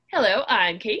Hello,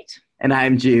 I'm Kate. And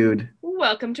I'm Jude.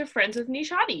 Welcome to Friends with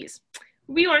Niche Hobbies.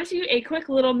 We wanted to do a quick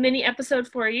little mini episode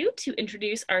for you to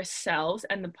introduce ourselves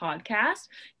and the podcast,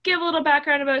 give a little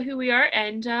background about who we are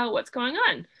and what's going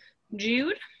on.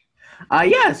 Jude?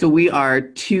 So we are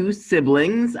two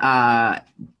siblings,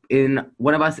 in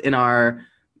one of us in our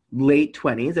late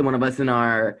 20s and one of us in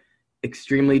our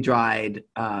extremely dried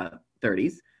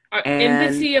 30s. Our And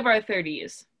embassy of our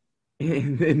 30s.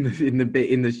 in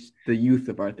the youth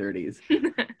of our 30s.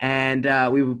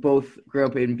 And we both grew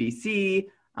up in BC,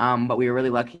 but we were really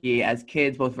lucky as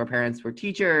kids. Both of our parents were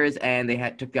teachers, and they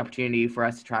took the opportunity for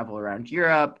us to travel around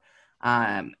Europe.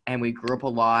 And we grew up a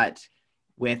lot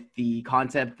with the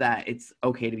concept that it's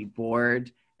okay to be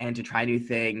bored and to try new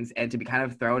things and to be kind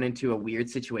of thrown into a weird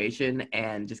situation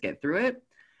and just get through it.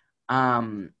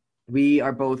 We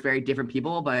are both very different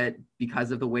people, but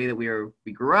because of the way that we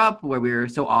grew up, where we were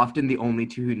so often the only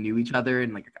two who knew each other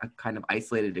in like a kind of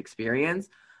isolated experience,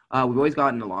 we've always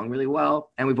gotten along really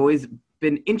well, and we've always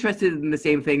been interested in the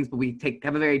same things, but we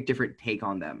have a very different take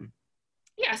on them.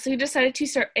 Yeah, so we decided to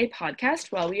start a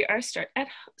podcast while we are stuck at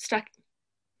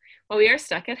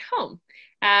home.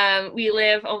 We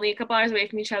live only a couple hours away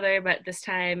from each other, but this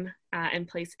time and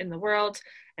place in the world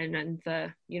and in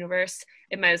the universe,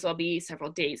 it might as well be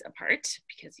several days apart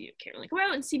because you can't really go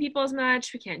out and see people as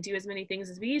much. We can't do as many things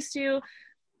as we used to.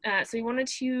 So we wanted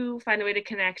to find a way to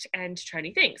connect and to try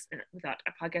new things. And we thought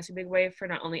a podcast would be a big way for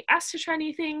not only us to try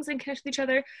new things and connect with each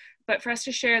other, but for us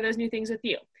to share those new things with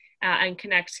you and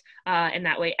connect in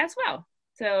that way as well.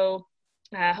 So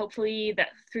hopefully that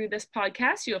through this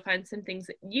podcast, you'll find some things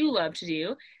that you love to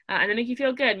do and that make you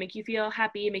feel good, make you feel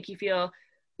happy, make you feel,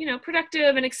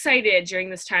 productive and excited during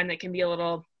this time that can be a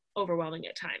little overwhelming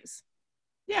at times.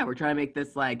 Yeah, we're trying to make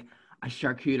this like a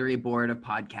charcuterie board of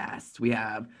podcasts. We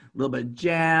have a little bit of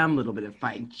jam, a little bit of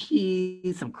fine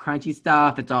cheese, some crunchy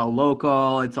stuff. It's all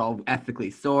local. It's all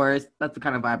ethically sourced. That's the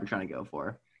kind of vibe we're trying to go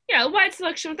for. Yeah, a wide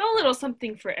selection with a little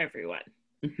something for everyone.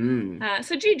 Mm-hmm.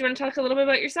 So, G, do you want to talk a little bit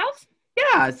about yourself?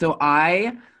 Yeah, so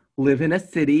I live in a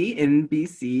city in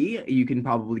BC. You can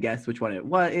probably guess which one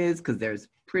it is because there's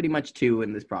pretty much two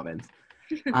in this province.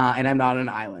 And I'm not on an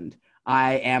island.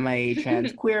 I am a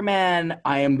trans queer man.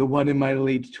 I am the one in my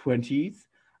late 20s.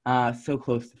 So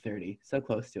close to 30. So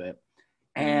close to it.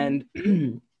 And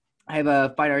I have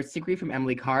a fine arts degree from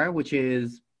Emily Carr, which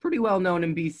is pretty well known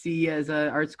in BC as an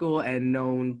art school and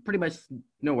known pretty much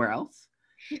nowhere else.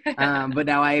 But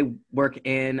now I work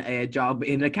in a job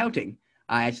in accounting.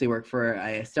 I actually work for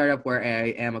a startup where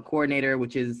I am a coordinator,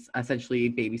 which is essentially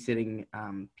babysitting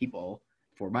people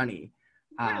for money.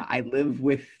 I live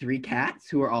with 3 cats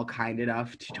who are all kind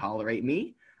enough to tolerate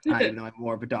me, even though I'm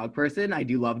more of a dog person. I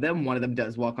do love them. One of them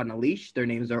does walk on a leash. Their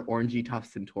names are Orangey,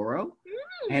 Tufts, and Toro.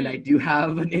 And I do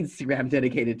have an Instagram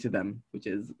dedicated to them, which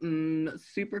is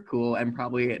super cool and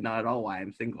probably not at all why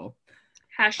I'm single.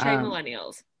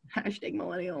 #millennials.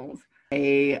 #millennials.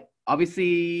 I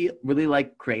obviously really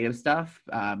like creative stuff.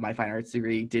 My fine arts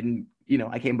degree didn't,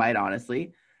 I came by it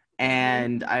honestly.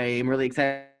 And I am really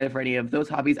excited for any of those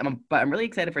hobbies. But I'm really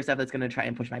excited for stuff that's going to try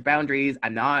and push my boundaries.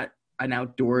 I'm not an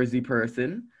outdoorsy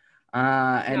person,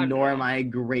 nor am I a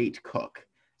great cook.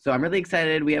 So I'm really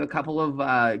excited. We have a couple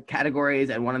of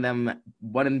categories, and one of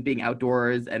them being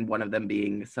outdoors, and one of them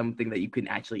being something that you can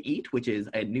actually eat, which is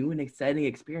a new and exciting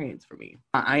experience for me.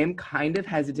 I am kind of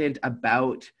hesitant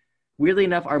about, weirdly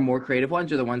enough, our more creative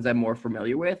ones are the ones I'm more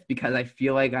familiar with because I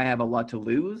feel like I have a lot to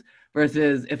lose.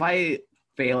 Versus if I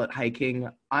fail at hiking,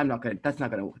 that's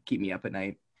not gonna keep me up at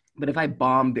night. But if I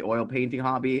bomb the oil painting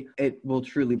hobby, it will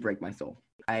truly break my soul.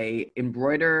 I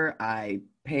embroider, I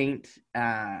paint,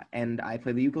 and I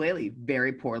play the ukulele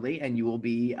very poorly, and you will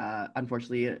be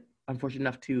unfortunate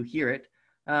enough to hear it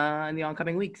in the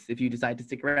oncoming weeks if you decide to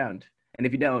stick around. And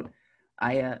if you don't,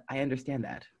 I understand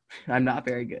that. I'm not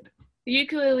very good. The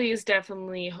ukulele is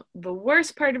definitely the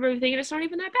worst part of everything, and it's not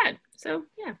even that bad. So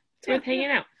yeah, it's worth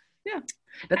hanging out. Yeah,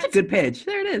 that's a good pitch.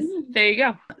 There it is. There you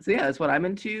go. So yeah, that's what I'm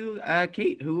into.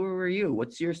 Kate, who are you?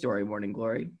 What's your story, Morning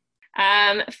Glory?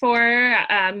 For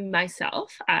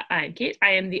myself, I'm Kate.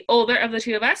 I am the older of the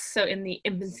two of us, so in the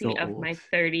infancy of my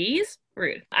 30s.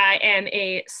 Rude. I am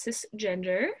a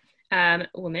cisgender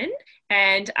woman,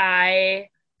 and I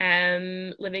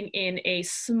am living in a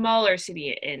smaller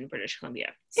city in British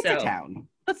Columbia. It's a town.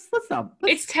 Let's stop.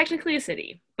 It's technically a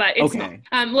city, but it's Okay.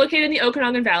 located in the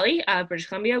Okanagan Valley, British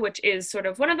Columbia, which is sort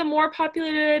of one of the more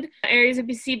populated areas of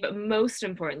BC, but most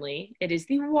importantly, it is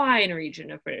the wine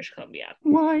region of British Columbia.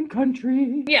 Wine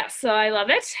country. Yeah, so I love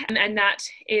it. And that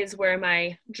is where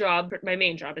my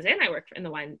main job is in. I work in the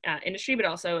wine industry, but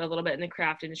also a little bit in the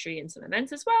craft industry and some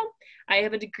events as well. I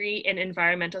have a degree in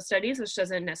environmental studies, which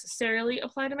doesn't necessarily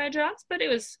apply to my jobs, but it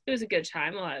was a good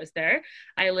time while I was there.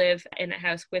 I live in a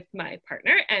house with my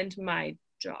partner and my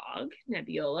dog,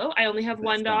 Nebbiolo. I only have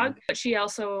one dog, but she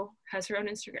also has her own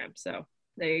Instagram. So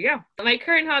there you go. My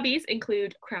current hobbies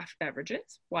include craft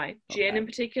beverages, wine, gin in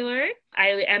particular.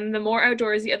 I am the more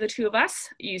outdoorsy of the two of us,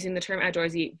 using the term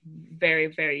outdoorsy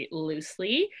very, very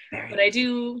loosely. I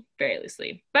do very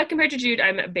loosely. But compared to Jude,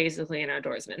 I'm basically an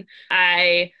outdoorsman.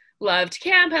 I love to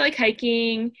camp. I like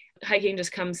hiking. Hiking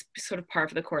just comes sort of par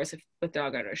for the course with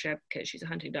dog ownership because she's a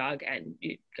hunting dog and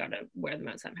you gotta wear them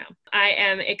out somehow. I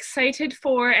am excited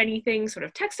for anything sort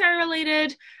of textile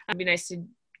related. It'd be nice to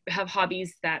have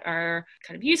hobbies that are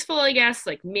kind of useful, I guess,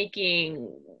 like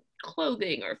making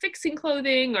clothing or fixing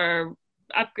clothing or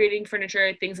upgrading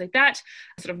furniture, things like that.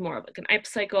 Sort of more of like an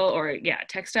upcycle or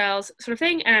textiles sort of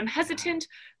thing. And I'm hesitant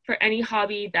for any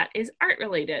hobby that is art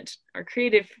related or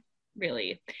creative,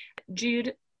 really.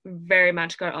 Jude very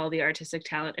much got all the artistic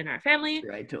talent in our family.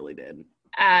 I totally did.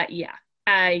 Yeah.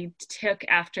 I took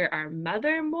after our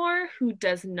mother more, who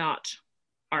does not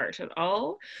art at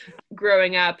all.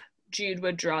 Growing up, Jude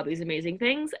would draw these amazing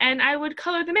things and I would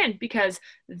color them in because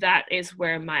that is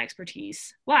where my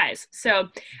expertise lies. So I'm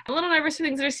a little nervous for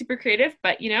things that are super creative,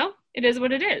 but it is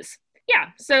what it is. Yeah,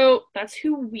 so that's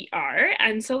who we are.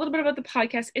 And so a little bit about the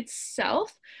podcast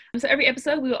itself. So every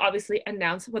episode, we will obviously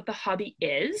announce what the hobby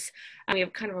is. And we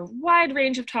have kind of a wide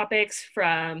range of topics,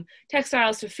 from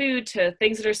textiles to food to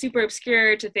things that are super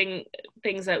obscure to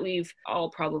things that we've all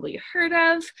probably heard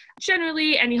of.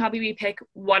 Generally, any hobby we pick,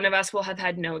 one of us will have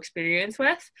had no experience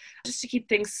with, just to keep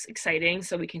things exciting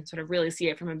so we can sort of really see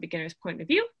it from a beginner's point of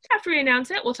view. After we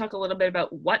announce it, we'll talk a little bit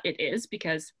about what it is,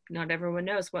 because not everyone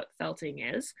knows what felting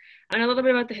is, and a little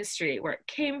bit about the history, where it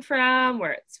came from,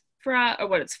 where it's from, or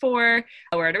what it's for,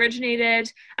 where it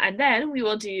originated. And then we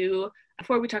will do,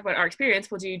 before we talk about our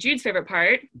experience, we'll do Jude's favorite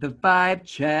part, the vibe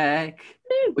check,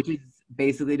 which is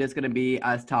basically just going to be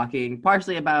us talking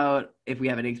partially about if we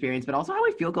have any experience, but also how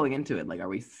we feel going into it. Like, are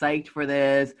we psyched for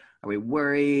this? Are we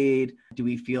worried? Do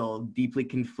we feel deeply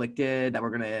conflicted that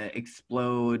we're going to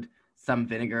explode some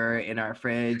vinegar in our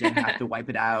fridge and have to wipe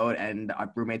it out, and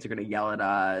our roommates are going to yell at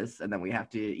us, and then we have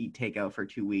to eat takeout for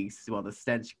 2 weeks while the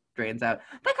stench drains out?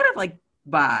 That kind of like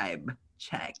vibe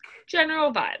check.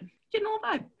 General vibe.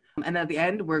 And at the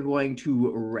end, we're going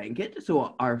to rank it.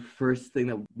 So our first thing,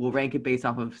 that we'll rank it based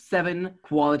off of 7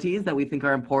 qualities that we think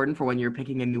are important for when you're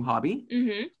picking a new hobby.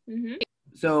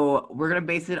 So we're going to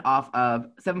base it off of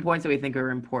 7 points that we think are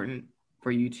important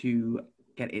for you to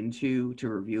get into, to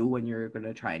review when you're going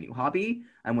to try a new hobby,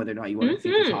 and whether or not you want to see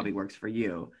if this hobby works for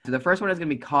you. So the first one is going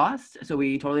to be cost. So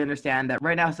we totally understand that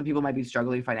right now some people might be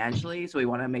struggling financially, so we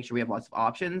want to make sure we have lots of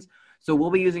options. So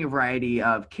we'll be using a variety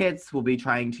of kits. We'll be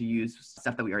trying to use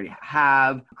stuff that we already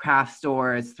have, craft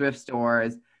stores, thrift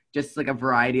stores, just like a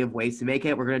variety of ways to make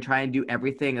it. We're going to try and do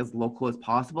everything as local as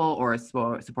possible, or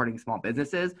supporting small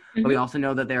businesses. But we also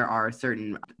know that there are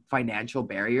certain financial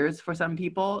barriers for some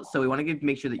people. So we want to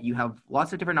make sure that you have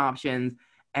lots of different options.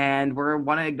 And we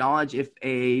want to acknowledge if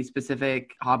a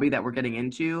specific hobby that we're getting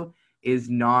into is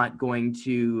not going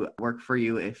to work for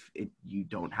you if you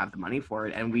don't have the money for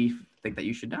it. And we think that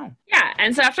you should know. Yeah,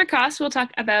 and so after cost, we'll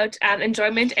talk about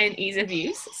enjoyment and ease of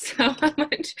use. So how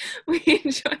much we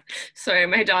enjoy. Sorry,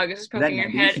 my dog is just poking her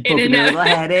head in and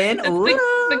out.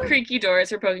 The creaky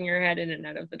doors are poking her head in and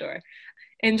out of the door.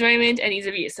 Enjoyment and ease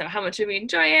of use. So how much do we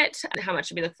enjoy it? How much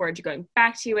do we look forward to going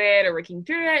back to it or working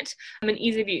through it? And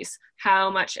ease of use. How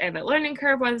much of a learning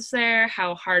curve was there?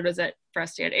 How hard was it for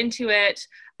us to get into it?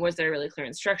 Was there really clear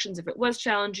instructions if it was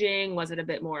challenging? Was it a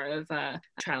bit more of a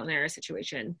trial and error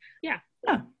situation? Yeah.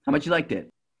 How much you liked it.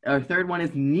 Our third one is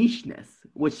nicheness,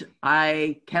 which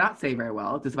I cannot say very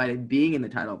well, despite it being in the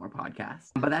title of our podcast.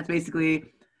 But that's basically,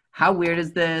 how weird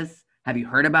is this? Have you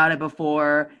heard about it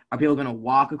before? Are people going to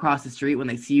walk across the street when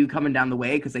they see you coming down the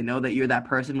way because they know that you're that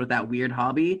person with that weird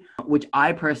hobby, which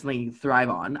I personally thrive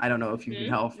on. I don't know if you can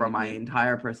tell from my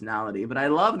entire personality, but I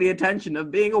love the attention of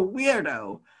being a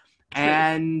weirdo.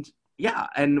 And yeah,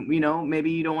 and maybe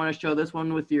you don't want to show this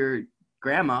one with your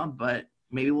grandma, but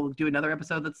maybe we'll do another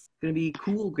episode that's going to be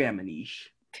cool grandma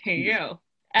niche. There you go.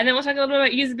 And then we'll talk a little bit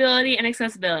about usability and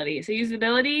accessibility. So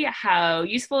usability, how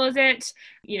useful is it?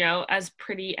 As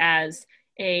pretty as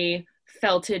a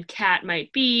felted cat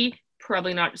might be,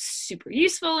 probably not super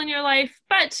useful in your life,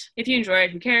 but if you enjoy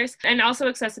it, who cares? And also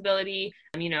accessibility,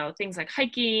 things like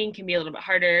hiking can be a little bit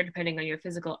harder depending on your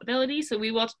physical ability. So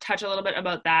we will touch a little bit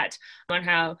about that, on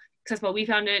how accessible we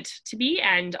found it to be,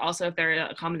 and also if there are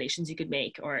accommodations you could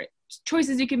make or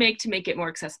choices you can make to make it more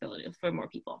accessible for more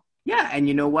people. Yeah, and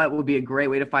you know what would be a great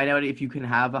way to find out if you can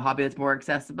have a hobby that's more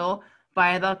accessible?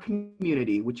 Via the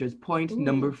community, which is point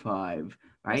number 5.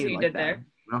 Right? That's what you did that.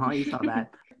 there. You saw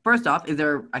that. First off, is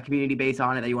there a community base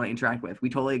on it that you want to interact with? We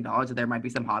totally acknowledge that there might be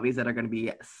some hobbies that are going to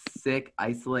be sick,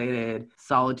 isolated,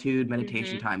 solitude,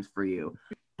 meditation times for you.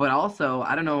 But also,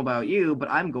 I don't know about you, but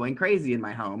I'm going crazy in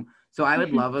my home. So I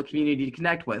would love a community to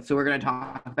connect with. So we're going to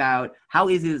talk about how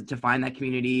easy is it to find that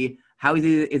community? How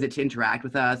easy is it to interact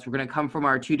with us? We're going to come from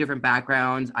our 2 different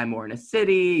backgrounds. I'm more in a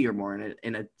city. You're more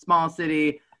in a small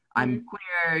city. I'm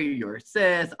queer. You're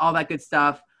cis. All that good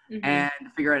stuff. And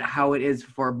figure out how it is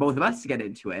for both of us to get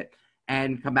into it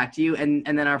and come back to you. And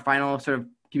then our final sort of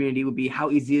community would be,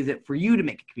 how easy is it for you to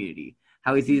make a community?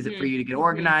 How easy is it for you to get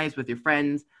organized with your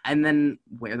friends? And then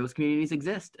where those communities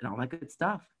exist and all that good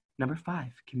stuff. Number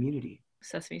 5, community.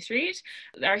 Sesame Street.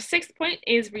 Our 6th point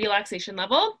is relaxation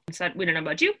level. So we don't know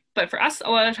about you, but for us, a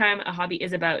lot of the time, a hobby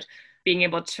is about being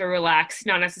able to relax,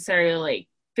 not necessarily like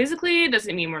physically. It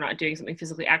doesn't mean we're not doing something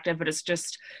physically active, but it's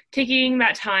just taking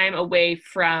that time away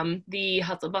from the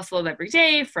hustle bustle of every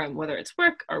day, from whether it's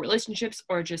work or relationships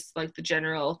or just like the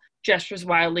general gestures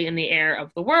wildly in the air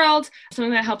of the world,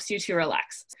 something that helps you to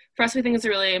relax. For us, we think it's a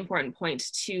really important point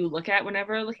to look at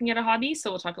whenever looking at a hobby.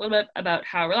 So we'll talk a little bit about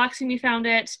how relaxing we found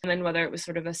it, and then whether it was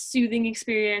sort of a soothing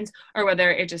experience or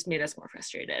whether it just made us more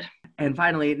frustrated. And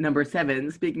finally, number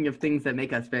 7, speaking of things that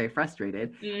make us very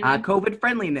frustrated, COVID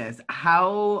friendliness.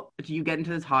 How do you get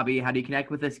into this hobby? How do you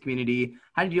connect with this community?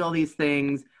 How do you do all these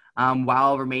things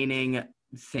while remaining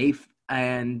safe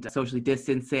and socially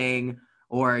distancing,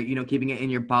 or, keeping it in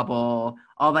your bubble,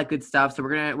 all that good stuff. So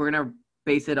we're gonna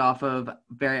base it off of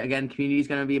community is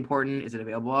going to be important. Is it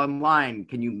available online?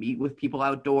 Can you meet with people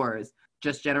outdoors?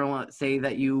 Just general, say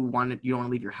that you don't want to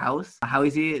leave your house. How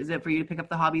easy is it for you to pick up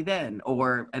the hobby then?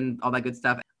 And all that good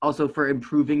stuff. Also for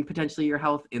improving potentially your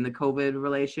health in the COVID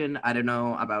relation. I don't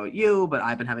know about you, but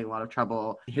I've been having a lot of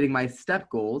trouble hitting my step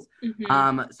goals.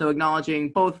 So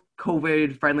acknowledging both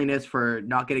COVID friendliness for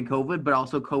not getting COVID, but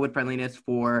also COVID friendliness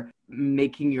for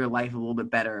making your life a little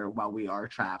bit better while we are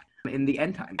trapped in the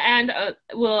end time. And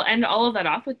we'll end all of that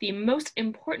off with the most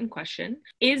important question.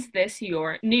 Is this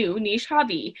your new niche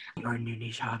hobby? Your new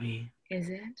niche hobby. Is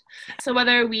it? So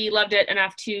whether we loved it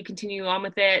enough to continue on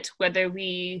with it, whether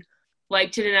we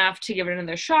liked it enough to give it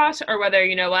another shot, or whether,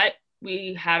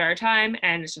 we had our time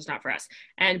and it's just not for us.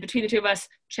 And between the 2 of us,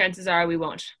 chances are we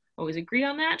won't always agree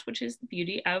on that, which is the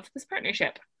beauty of this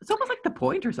partnership. It's almost like the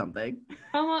point or something.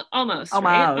 Almost.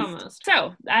 Right? Almost.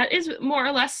 So that is more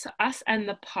or less us and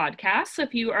the podcast. So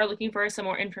if you are looking for some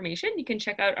more information, you can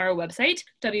check out our website,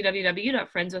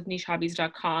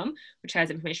 www.friendswithnichehobbies.com, which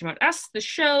has information about us, the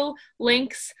show,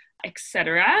 links,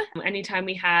 etc. Anytime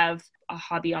we have a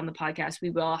hobby on the podcast,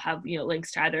 we will have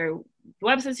links to either the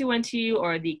websites you went to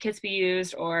or the kits we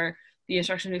used or the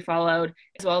instructions we followed,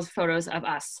 as well as photos of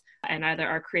us and either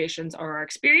our creations or our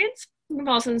experience. You can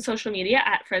follow us on social media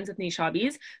at Friends with Niche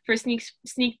Hobbies for sneak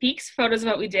peeks, photos of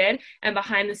what we did, and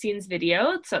behind the scenes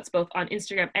video. So that's both on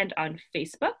Instagram and on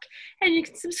Facebook. And you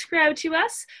can subscribe to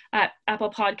us at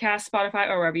Apple Podcasts, Spotify,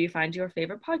 or wherever you find your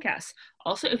favorite podcasts.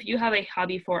 Also, if you have a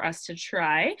hobby for us to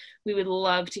try, we would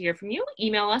love to hear from you.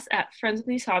 Email us at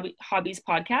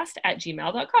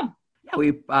friendswithnichehobbies@gmail.com. Yeah,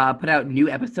 we put out new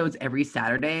episodes every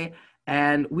Saturday.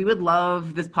 And we would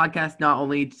love this podcast not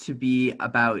only to be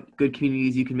about good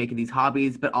communities you can make in these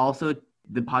hobbies, but also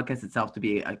the podcast itself to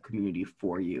be a community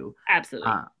for you.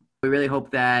 Absolutely. We really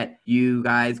hope that you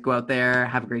guys go out there,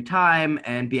 have a great time,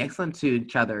 and be excellent to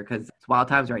each other because it's wild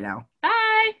times right now.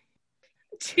 Bye.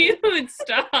 Dude,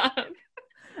 stop. I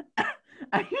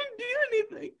didn't do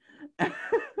anything. I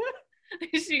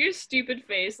see your stupid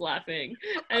face laughing,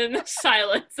 and then the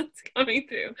silence that's coming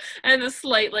through, and the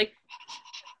slight, like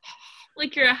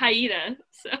you're a hyena.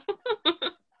 So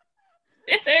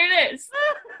there it is.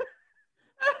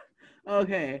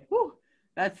 Okay. Whew.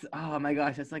 That's, oh my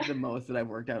gosh, that's like the most that I've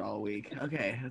worked out all week. Okay.